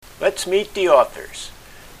Let's meet the authors.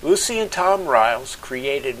 Lucy and Tom Riles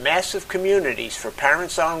created massive communities for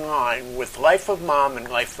parents online with Life of Mom and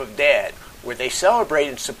Life of Dad, where they celebrate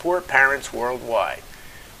and support parents worldwide.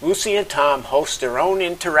 Lucy and Tom host their own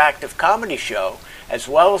interactive comedy show, as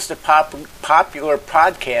well as the popular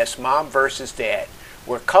podcast Mom vs. Dad,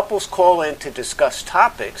 where couples call in to discuss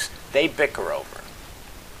topics they bicker over.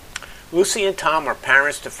 Lucy and Tom are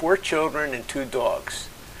parents to 4 children and 2 dogs.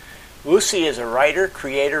 Lucy is a writer,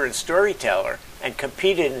 creator, and storyteller, and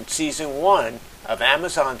competed in Season 1 of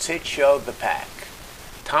Amazon's hit show The Pack.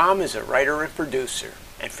 Tom is a writer and producer,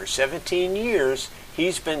 and for 17 years,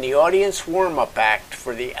 he's been the audience warm-up act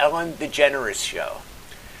for the Ellen DeGeneres Show.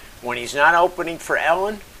 When he's not opening for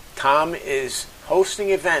Ellen, Tom is hosting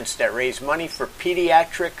events that raise money for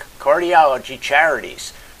pediatric cardiology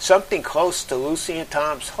charities, something close to Lucy and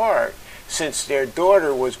Tom's heart, since their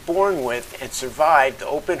daughter was born with and survived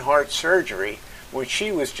open heart surgery when she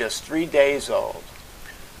was just 3 days old.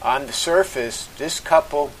 On the surface, this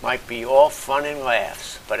couple might be all fun and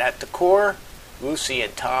laughs, but at the core, Lucy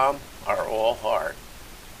and Tom are all heart.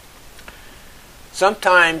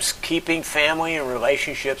 Sometimes keeping family and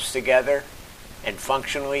relationships together and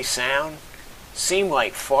functionally sound seem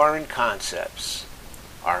like foreign concepts.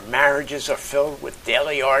 Our marriages are filled with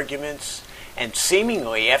daily arguments, and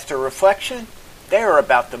seemingly after reflection, they are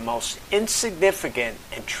about the most insignificant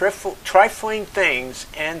and trifling things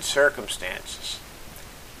and circumstances.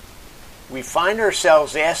 We find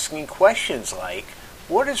ourselves asking questions like,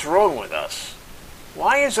 what is wrong with us?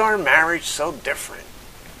 Why is our marriage so different?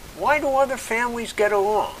 Why do other families get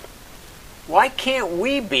along? Why can't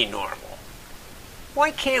we be normal?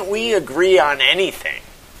 Why can't we agree on anything?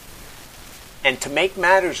 And to make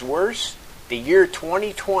matters worse, the year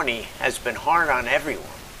 2020 has been hard on everyone,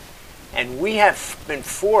 and we have been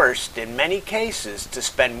forced, in many cases, to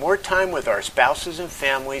spend more time with our spouses and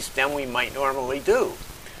families than we might normally do.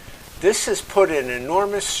 This has put an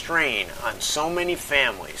enormous strain on so many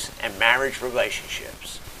families and marriage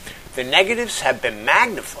relationships. The negatives have been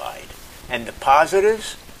magnified, and the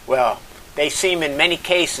positives, well, they seem in many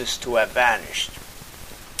cases to have vanished.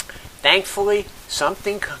 Thankfully,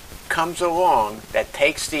 something comes along that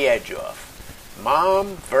takes the edge off.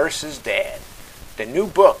 Mom vs. Dad, the new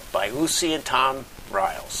book by Lucy and Tom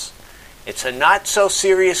Riles. It's a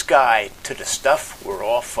not-so-serious guide to the stuff we're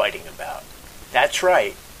all fighting about. That's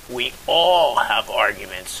right, we all have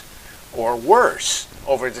arguments, or worse,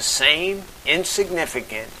 over the same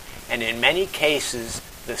insignificant and in many cases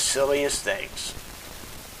the silliest things.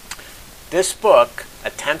 This book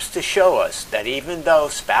attempts to show us that even though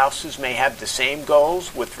spouses may have the same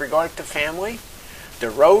goals with regard to family, the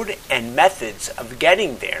road and methods of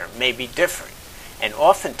getting there may be different, and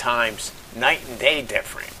oftentimes night and day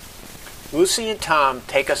different. Lucy and Tom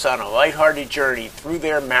take us on a lighthearted journey through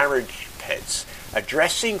their marriage pits,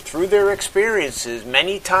 addressing through their experiences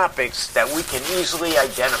many topics that we can easily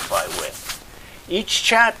identify with. Each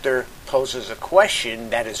chapter poses a question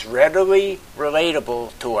that is readily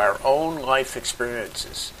relatable to our own life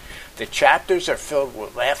experiences. The chapters are filled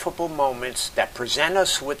with laughable moments that present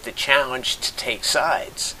us with the challenge to take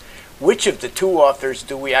sides. Which of the 2 authors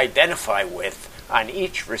do we identify with on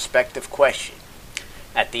each respective question?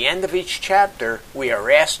 At the end of each chapter, we are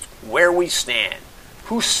asked where we stand.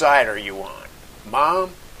 Whose side are you on,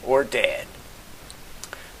 Mom or Dad?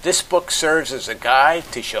 This book serves as a guide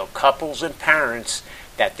to show couples and parents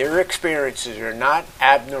that their experiences are not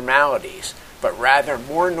abnormalities, but rather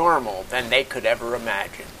more normal than they could ever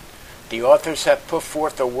imagine. The authors have put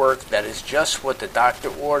forth a work that is just what the doctor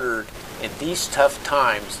ordered in these tough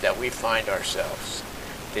times that we find ourselves.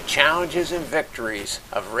 The challenges and victories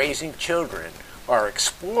of raising children are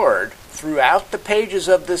explored throughout the pages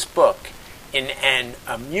of this book in an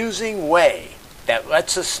amusing way that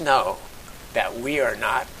lets us know that we are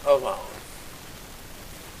not alone.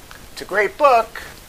 It's a great book.